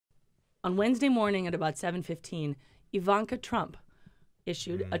on Wednesday morning at about 7:15, Ivanka Trump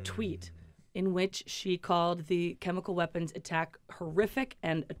issued a tweet in which she called the chemical weapons attack horrific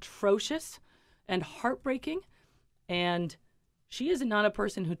and atrocious and heartbreaking. And she is not a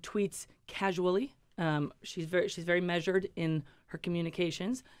person who tweets casually. She's very measured in her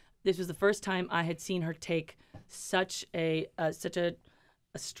communications. This was the first time I had seen her take such a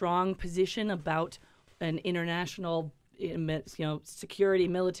strong position about an international, security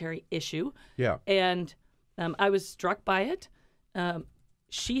military issue. Yeah. And I was struck by it.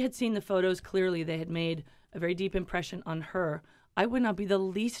 She had seen the photos clearly. They had made a very deep impression on her. I would not be the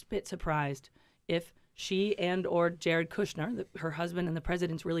least bit surprised if she and or Jared Kushner, her husband and the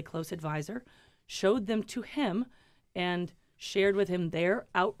president's really close advisor, showed them to him and shared with him their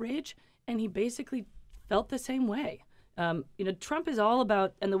outrage, and he basically felt the same way. Trump is all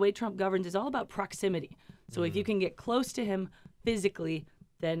about, and the way Trump governs is all about proximity. So if you can get close to him physically,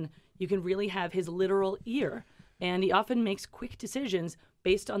 then you can really have his literal ear. And he often makes quick decisions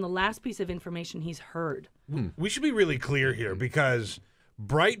based on the last piece of information he's heard. We should be really clear here because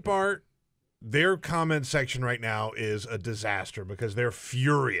Breitbart, their comment section right now is a disaster because they're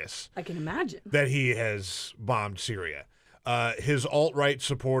furious. I can imagine. That he has bombed Syria. His alt-right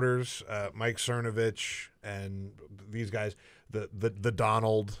supporters, Mike Cernovich and these guys, the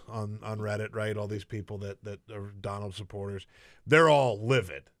Donald on Reddit, right? All these people that are Donald supporters, they're all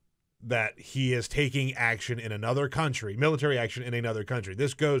livid that he is taking action in another country, military action in another country.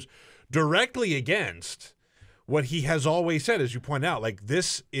 This goes directly against what he has always said, as you point out. Like,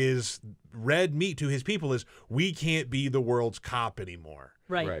 this is red meat to his people is we can't be the world's cop anymore.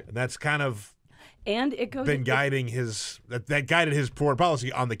 Right. And that's kind of and it goes been guiding that guided his foreign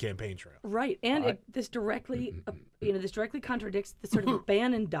policy on the campaign trail. Right. And this directly contradicts the sort of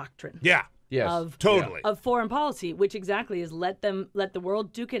Bannon doctrine. Yeah. Yes. Of foreign policy, which exactly is let the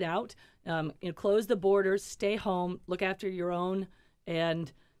world duke it out, close the borders, stay home, look after your own,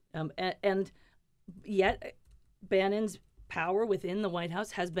 and yet Bannon's power within the White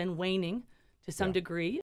House has been waning to some degree.